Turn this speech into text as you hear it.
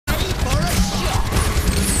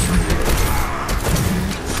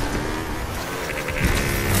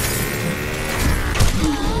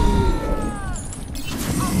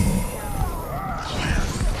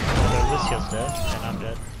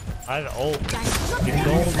I have ult. You can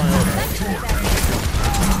go with my ult.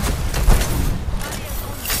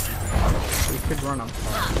 We could run up.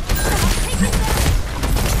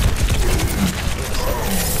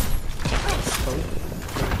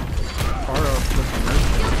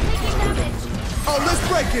 Oh, let's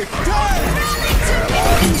break it!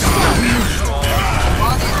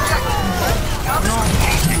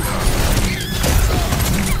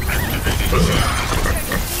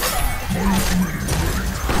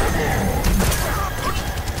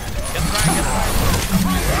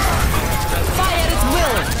 Fire at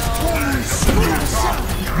will!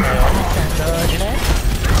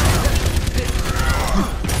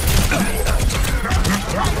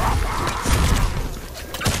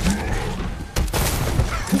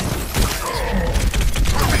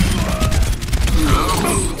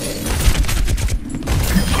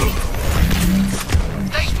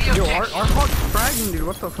 Yo, our hog's fragging, dude.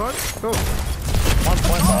 What the fuck? Go. 1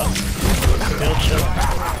 point lost. Still chilling.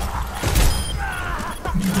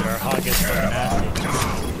 Dude, our hog is fucking nasty.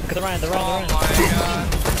 Look at the Rein, the Rein, the Rein. Oh my god.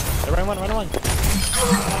 The Rein one, Rein one.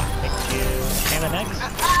 Thank you. Can the next?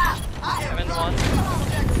 7-1.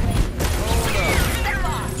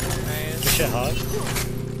 Good shit, hog.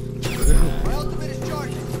 My ultimate is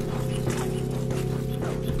charging.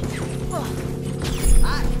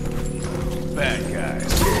 Bad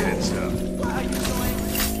guys, heads up.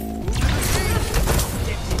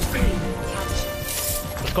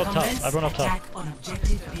 Let's go up top. Everyone up top.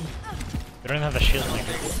 We don't even have a shield link.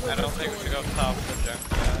 I don't think we should go top of the junk.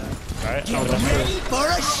 Alright, For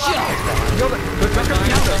a shot! Yo, the junker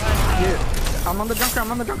behind us. Yeah. I'm on the junker,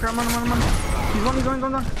 I'm on the junker, I'm on. He's on.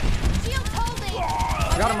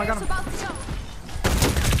 I got him.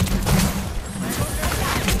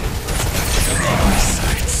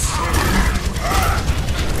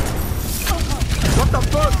 What the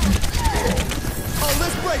fuck? Oh,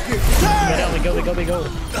 let's break it! we go. The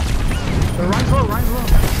Rein's low.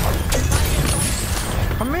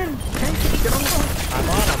 Come in. Tank, get on the phone. I'm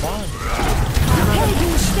on.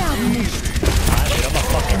 Heldenstadt! Dude, I'm a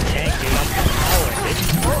fucking tank, dude. I'm power, bitch.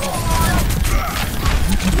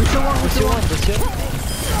 Which one? Let's do it.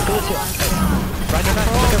 Run.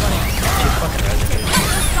 Look at running. She's fucking resin, dude.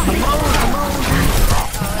 Come on.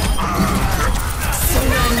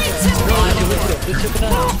 Let's do it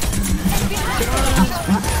now.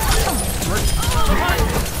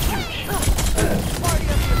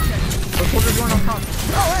 The soldier's going on top.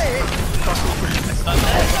 Oh, hey!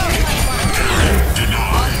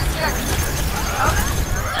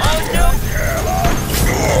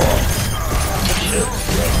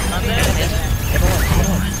 I'm there. Come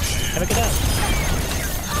on. Have a good out.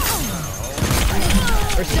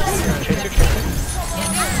 Tracer.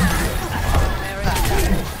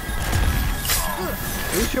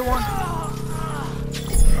 Lucio one.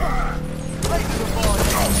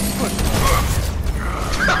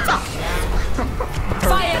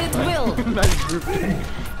 Fire at will! Nice group.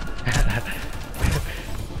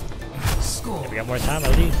 We got more time at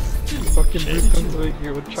least. Fucking group comes right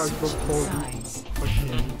here with charge book hold.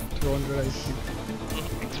 Fucking 200 IQ.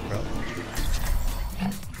 Thanks, bro.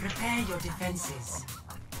 Prepare your defenses.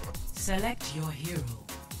 Select your hero.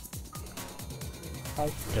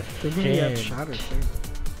 They didn't have shatter too.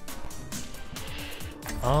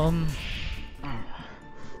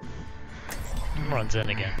 Runs in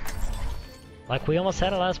again. Like we almost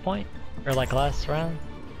had it last point, or like last round,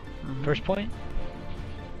 first point.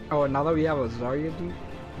 Oh, and now that we have a Zarya, dude,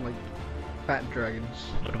 like fat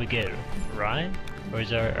dragons. What do we get? Rein, or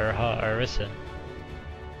is our Orisa?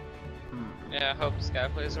 Yeah, I hope Sky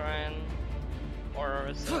plays Ryan or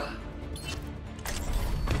Orisa.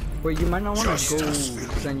 Wait, you might not want to go.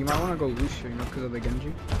 Then you might want to go Lucio, you know, because of the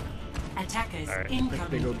Genji. Attackers Alright.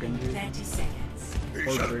 They go incoming Genji. in 30 seconds. We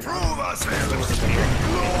shall prove ourselves in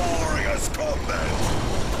glorious combat.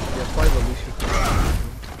 Yeah, probably the Lucio.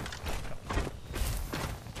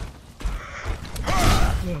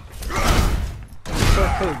 So I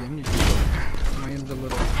play Genji. My end's a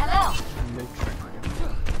little. Hello!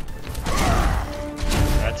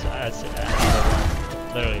 That's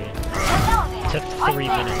literally took 3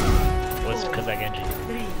 minutes. Was because I Genji.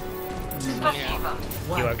 3,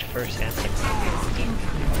 You worked first and second.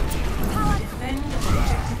 defend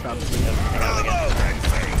objective. I got it again.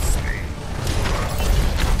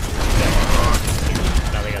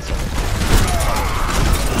 Now they got someone.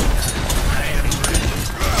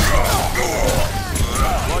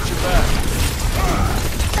 Watch your back.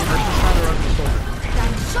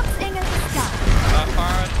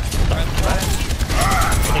 Far, red flag.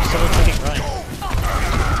 They're still taking Rein.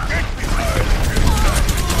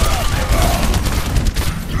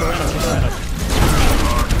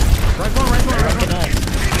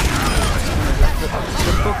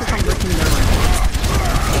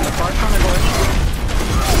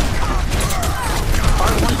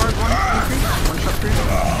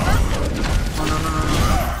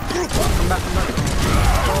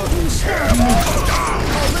 If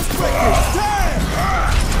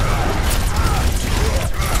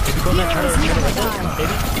you go in there, try to red that,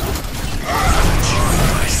 baby.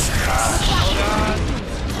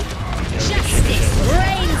 Justice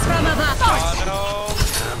reigns from above. Oh no!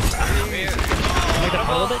 Make that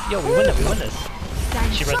a little bit? Yo, we win this.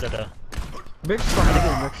 She res it though. Big behind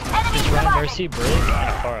again, Big. Just run Mercy, Brig,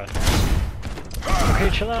 and Pharah. Okay,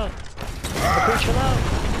 chill out. Okay, chill out.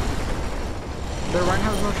 Their Rein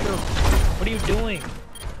has no shield. What are you doing?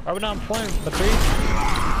 Are we not on point, McCree?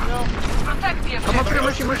 Come up here,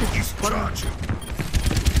 Mercy. Discharge.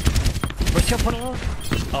 Where's your point on?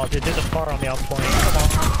 Oh, dude, there's a Pharah on the out point. Come on.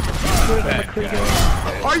 Where did McCree go?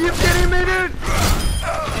 Are you kidding me, dude?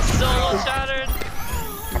 Solo shattered!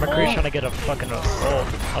 McCree's trying to get a fucking ult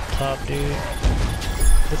up top, dude.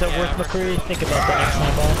 Is that worth McCree? Think about that next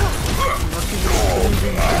time, boss.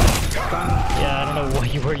 Yeah, I don't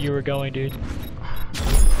know where you were going, dude.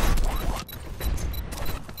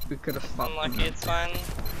 We could have stopped. Unlucky, it's fine.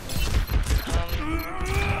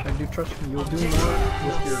 I do trust you. You'll do more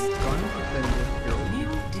with your gun than with your ult.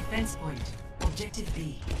 New defense point. Objective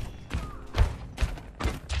B.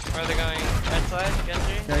 Where are they going? Right side?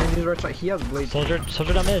 Genji? Yeah, he's right side. He has blades. Soldier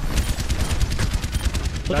down mid.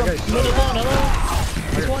 That guy's Mid alone, hello?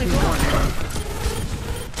 He's going.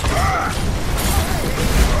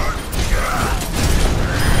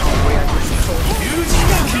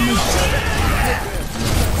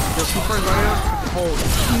 The super right hold.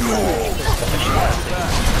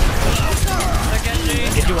 Genji!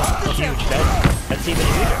 Get you one. Huge. That's even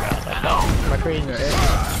huger, man. Like, no. McCree. And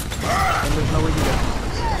there's no way you get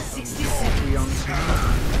 67. we on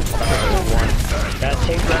That's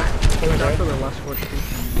take that. after the last push.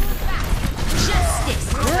 Justice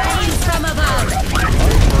reigns from above.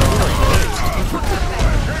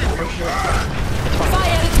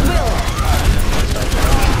 Fire at will.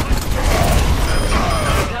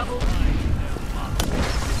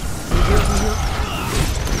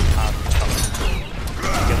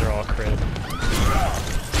 You guys are all crit.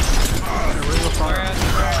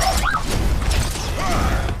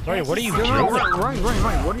 Sorry, what are you doing?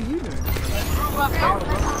 Ryan, what are you doing?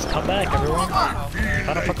 Come back, everyone.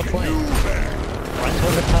 Found a fucking point. Ryan's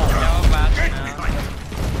holding top. No match now.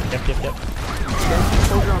 Yep. There's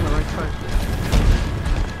soldier on the right side.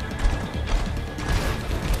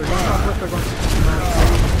 They're going top left, they're going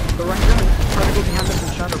the right guy try to go behind us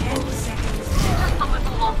and shadow.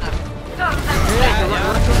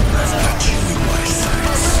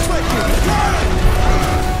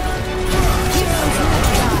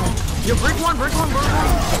 Yo, break one. Cover.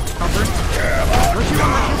 Let's you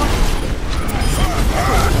one.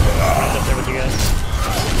 Ryan's up there with you guys.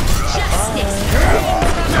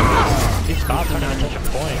 These bots aren't even touching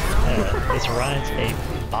point. Yeah, this Ryan's a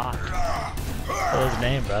bot. What's his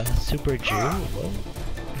name, bro? Super Jew? Whoa.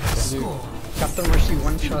 Captain Mercy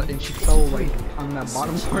one shot and she fell like on that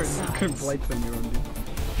bottom part and couldn't blight the neuron, dude.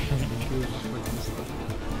 She was just fucking stuck.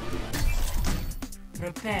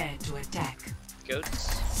 Prepare to attack.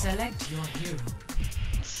 Goats. Select your hero.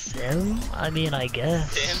 Sim? I mean, I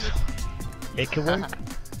guess. Damn. It could work.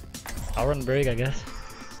 I'll run Brig, I guess.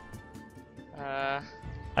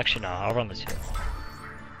 Actually, no, I'll run this here.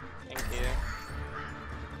 Thank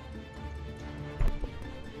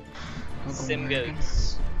you. Sim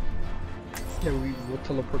goats. Yeah, we will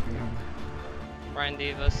teleport behind. Ryan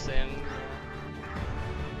Diva, Sim.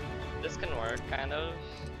 This can work, kind of.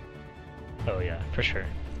 Oh yeah, for sure.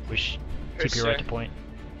 We should For keep you right sure. to point.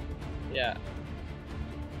 Yeah.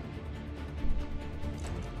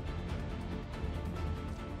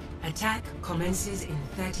 Attack commences in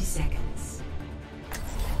 30 seconds.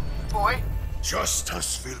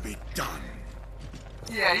 Justice will be done.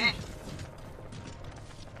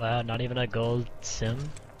 Wow, not even a gold sim?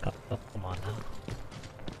 Oh, come on now.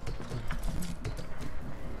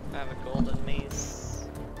 I have a golden mace.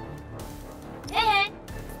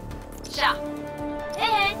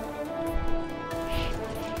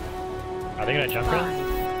 Are they gonna jump in?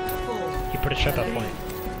 4, He put a trap at point.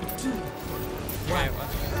 2, Wait, what?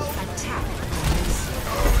 attack commences.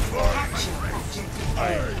 Capture objective.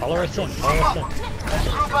 Alright, follow our sim,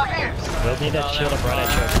 We'll need that shield up right at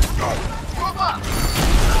you.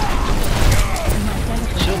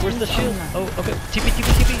 Shield, where's the shield? Oh, okay. TP.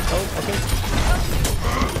 Oh, okay.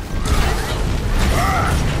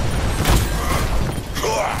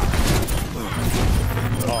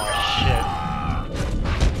 Oh, shit.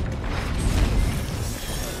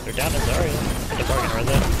 They're down to Zarya. I think we're gonna run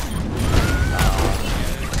that.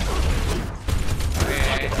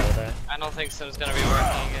 Okay. I don't think Sim's gonna be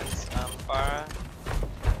working against Pharah.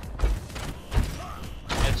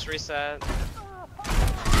 It's reset.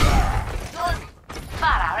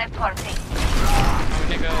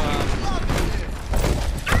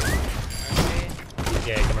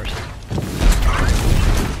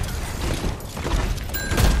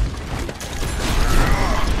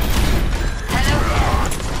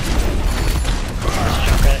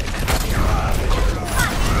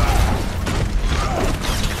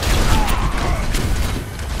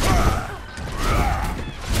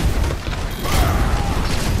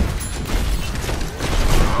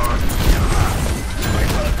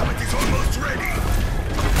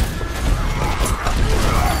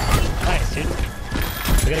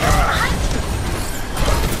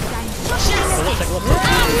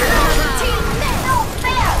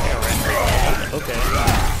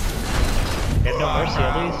 Mercy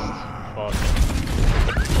at least?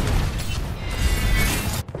 Fuck.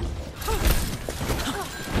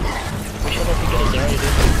 We should let you get us early,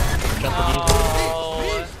 dude. Jump the diva.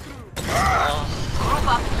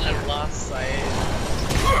 I lost sight.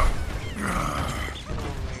 Oh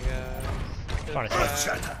my god. Fine, it's fine.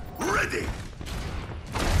 Shatter, ready!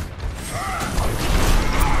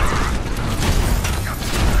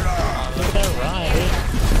 Look at that Rein, dude.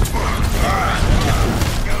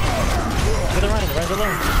 Look at the Rein, the Rein's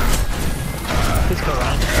alone. Please go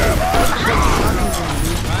Rein.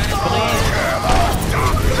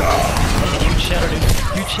 Huge shatter, dude.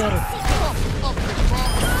 Huge shatter.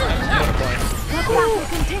 What a point.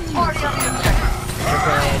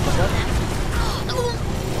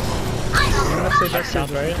 I'm gonna say That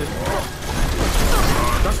sounds right.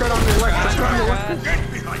 Jump right on your left, jump right on your left. Get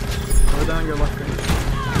behind! Go down your left.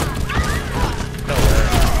 No way.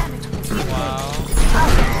 Wow.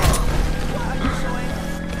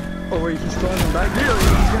 Oh wait, he's still in the back. Yeah,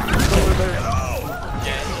 he's over there.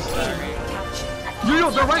 Yeah, just sorry.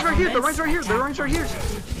 Yo, the Rein's right here, the Rein's right here, the Rein's right here.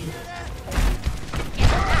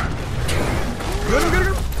 Get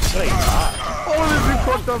him. Wait, Oh, this dude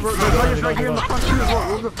fucked up, bro. The Rein is right here in the front too as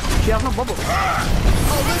well. She has no bubble.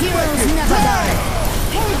 Heroes never die.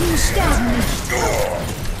 Helden sterben nicht.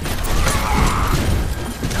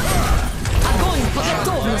 Огонь по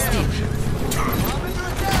готовности.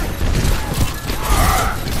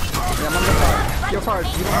 Yeah, I'm on the fire. You're fired.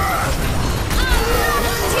 You don't have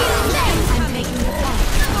I'm taking the point.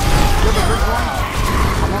 to. You're the big one.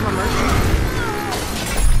 I'm on the mercy.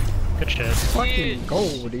 good shit. Fucking go,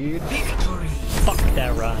 dude. Fuck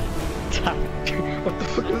that Rein. What the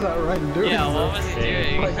fuck is that Rein doing? Yeah, bro? what was he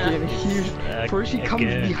doing? Fucking huge. First he comes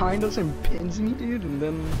Again. behind us and pins me, dude, and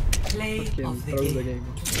then Play fucking of the throws the game.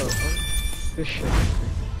 game. So, this shit.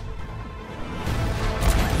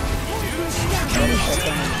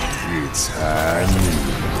 It's